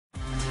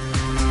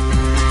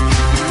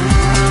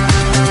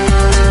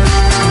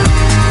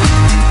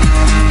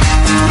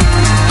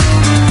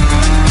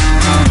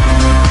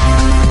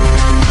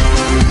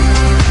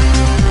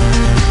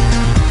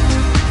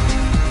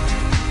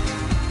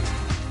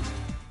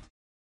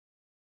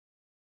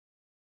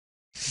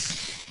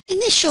In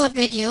this short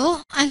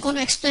video, I'm going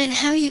to explain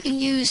how you can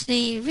use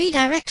the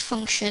redirect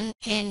function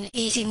in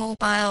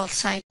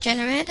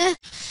EzMobileSiteGenerator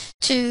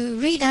to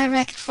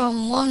redirect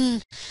from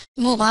one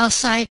mobile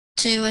site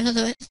to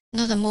another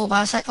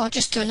mobile site, or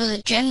just to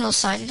another general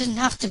site. It doesn't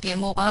have to be a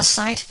mobile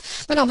site,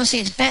 but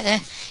obviously it's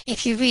better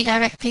if you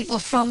redirect people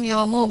from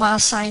your mobile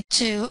site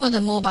to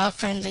other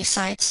mobile-friendly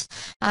sites,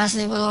 as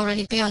they will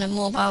already be on a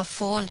mobile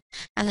phone,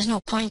 and there's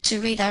no point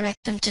to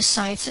redirect them to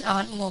sites that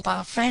aren't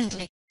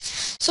mobile-friendly.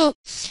 So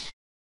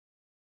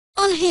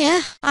on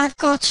here, I've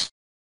got,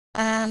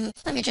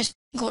 let me just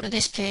go to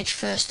this page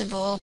first of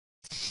all.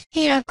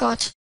 Here I've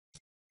got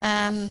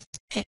a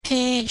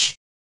page,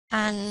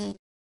 and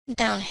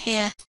down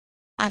here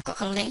I've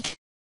got a link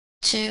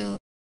to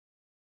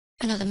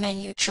another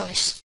menu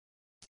choice.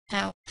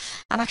 Now,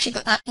 I've actually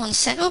got that one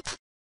set up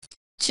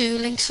to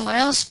link somewhere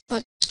else,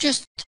 but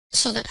just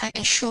so that I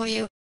can show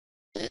you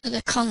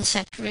the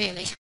concept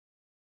really.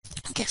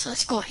 Okay, so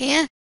let's go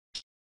here.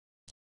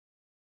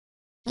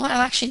 What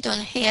I've actually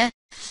done here,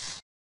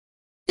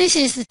 this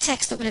is the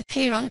text that would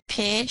appear on a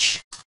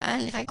page,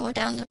 and if I go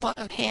down the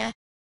bottom here,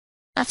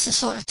 that's the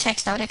sort of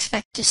text I would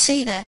expect to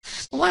see there.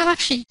 But what I've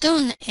actually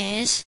done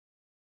is,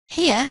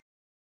 here,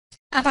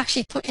 I've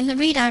actually put in the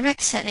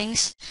redirect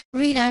settings,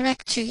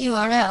 redirect to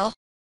URL,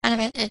 and I've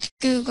entered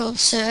Google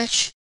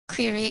search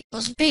query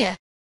equals beer.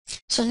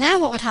 So now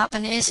what would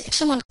happen is, if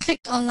someone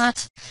clicked on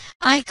that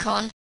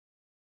icon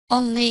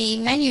on the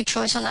menu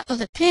choice on that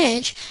other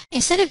page,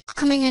 instead of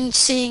coming and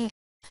seeing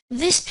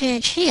this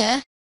page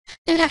here,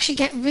 they would actually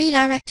get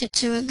redirected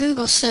to a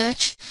Google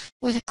search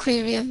with a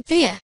query of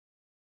beer.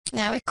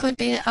 Now, it could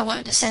be that I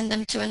wanted to send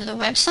them to another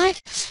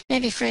website.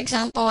 Maybe, for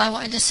example, I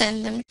wanted to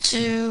send them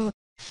to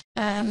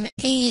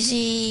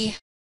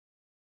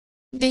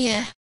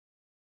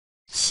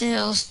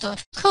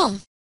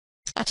EzMobileSiteGenerator.com.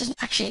 That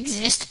doesn't actually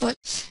exist, but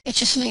it's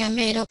just something I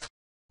made up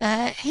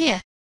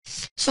here.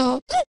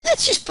 So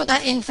let's just put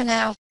that in for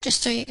now,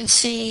 just so you can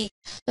see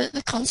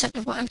the concept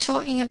of what I'm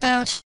talking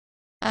about.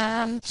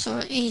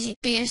 So easy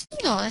beers,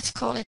 let's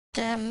call it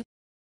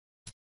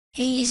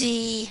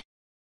easy.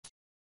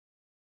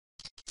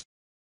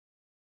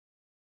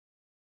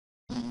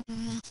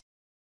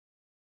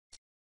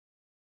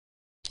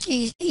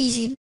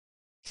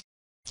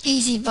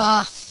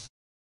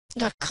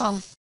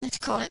 EasyBar.com. Let's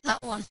call it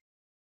that one.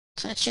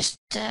 So let's just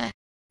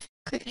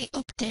quickly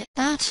update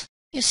that.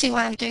 You'll see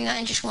why I'm doing that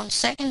in just 1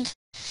 second.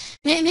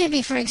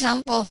 Maybe, for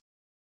example,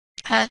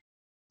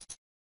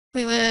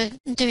 we were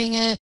doing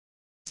a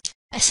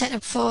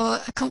setup for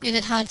a company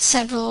that had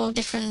several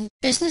different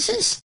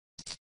businesses.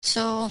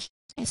 So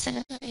instead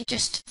of, let me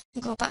just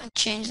go back and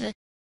change the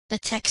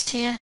text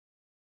here.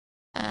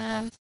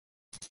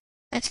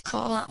 Let's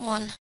call that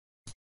one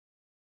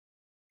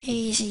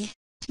Easy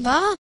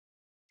Bar.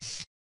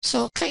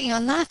 So clicking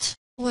on that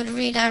would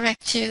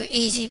redirect to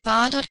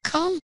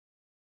EasyBar.com.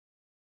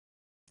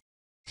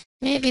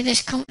 Maybe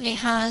this company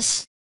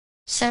has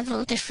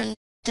several different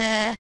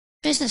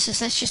businesses.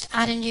 Let's just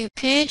add a new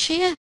page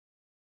here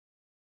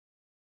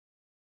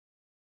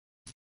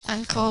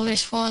and call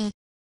this one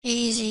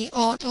Easy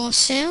Auto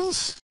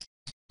Sales.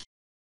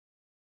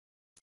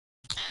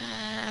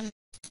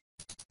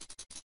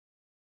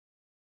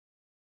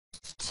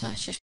 So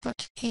let's just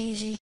put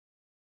Easy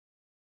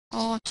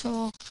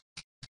Auto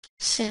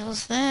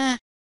Sales there.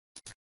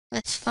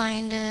 Let's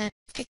find a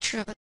picture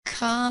of a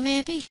car,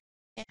 maybe.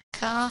 Yeah,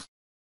 car.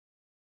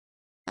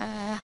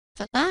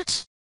 For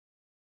that.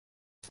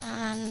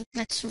 And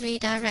let's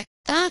redirect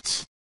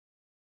that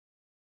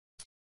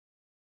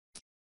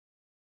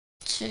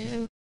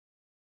to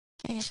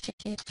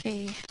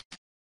HTTP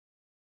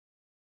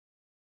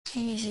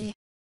Easy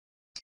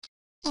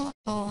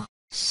Auto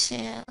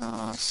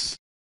Sales.com.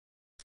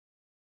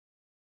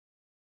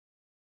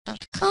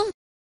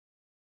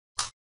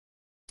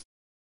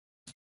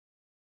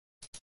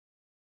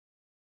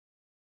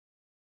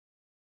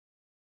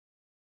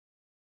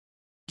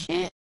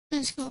 Okay,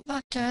 let's go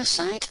back to our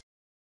site.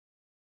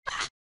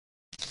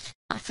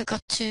 I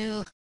forgot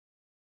to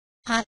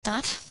add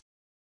that.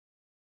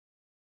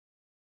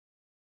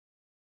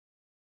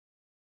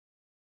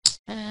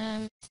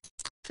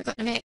 Forgot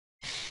to make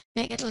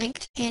it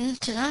linked in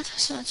to that,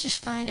 so let's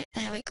just find it.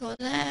 There we go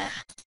there.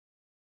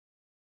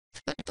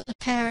 Forgot to put the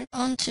parent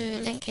on to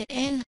link it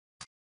in,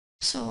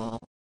 so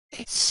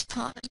it's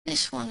part of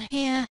this one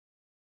here.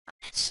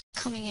 It's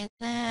coming in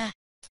there.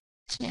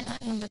 Let's make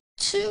that number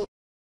 2.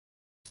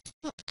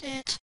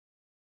 Update.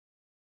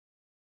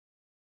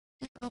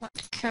 Go back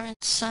to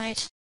current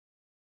site.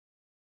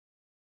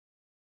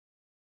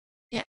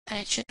 Yeah, and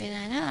it should be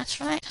there now. That's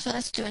right. So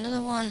let's do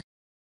another one.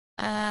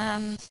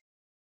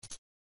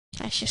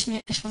 Let's just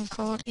make this one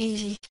called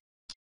Easy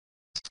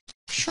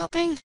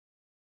Shopping.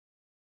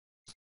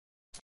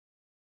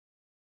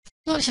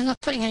 Notice I'm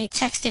not putting any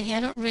text in here.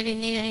 I don't really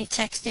need any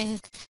text in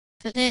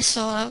for this.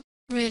 All I'm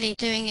really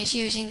doing is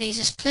using these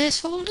as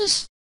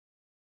placeholders.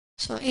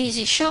 So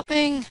Easy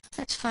Shopping.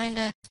 Let's find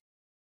a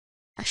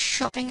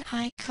shopping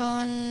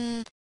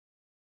icon.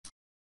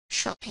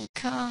 Shopping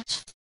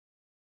cart.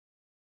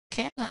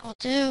 Okay, that will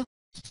do.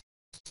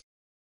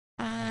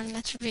 And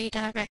let's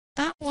redirect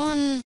that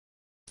one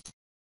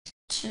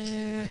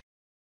to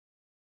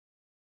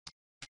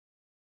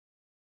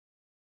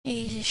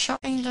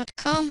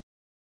EasyShopping.com.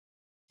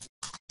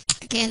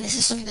 Again, this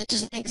is something that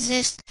doesn't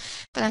exist,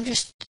 but I'm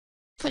just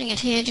putting it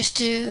here just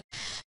to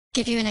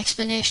give you an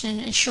explanation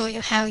and show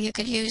you how you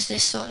could use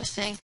this sort of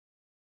thing.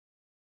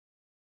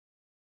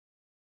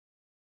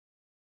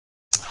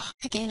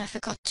 Again, I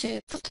forgot to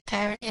put the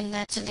parent in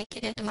there to link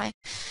it into my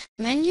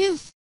menu.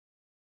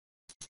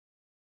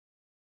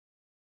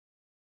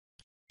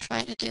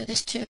 Trying to do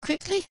this too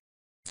quickly.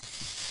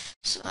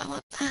 So I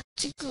want that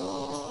to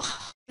go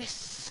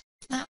with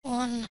that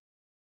one,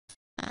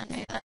 and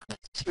maybe that with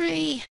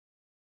 3.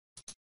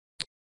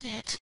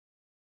 Dead.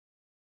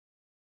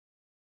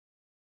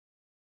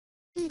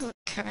 And go to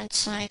current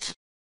site.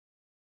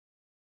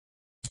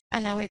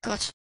 And now we've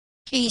got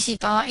Easy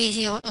Bar,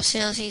 Easy Auto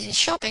Sales, Easy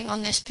Shopping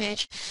on this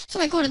page. So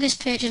I go to this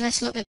page and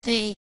let's look at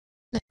the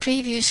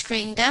preview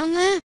screen down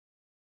there.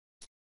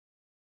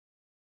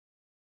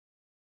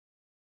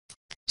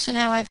 So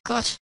now I've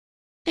got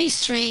these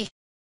 3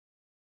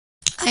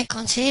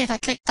 icons here. If I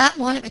click that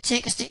one, it would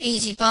take us to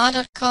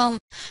EasyBar.com.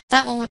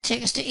 That one would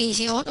take us to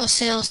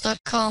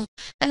EasyAutoSales.com,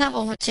 and that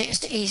one would take us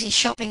to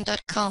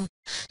EasyShopping.com.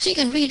 So you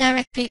can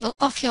redirect people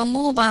off your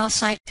mobile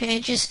site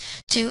pages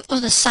to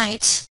other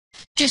sites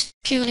just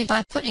purely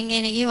by putting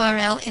in a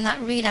URL in that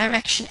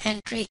redirection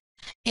entry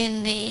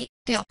in the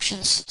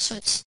options. So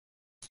it's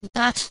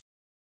that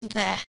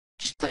there.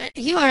 Just put a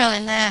URL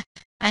in there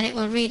and it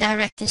will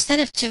redirect. Instead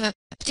of to a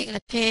particular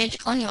page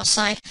on your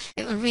site,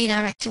 it will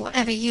redirect to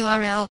whatever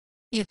URL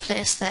you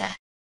place there.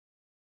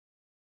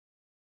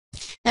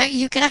 Now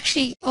you can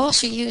actually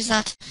also use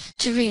that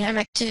to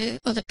redirect to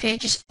other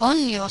pages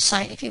on your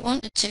site if you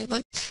wanted to,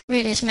 but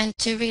really it's meant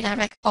to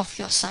redirect off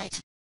your site.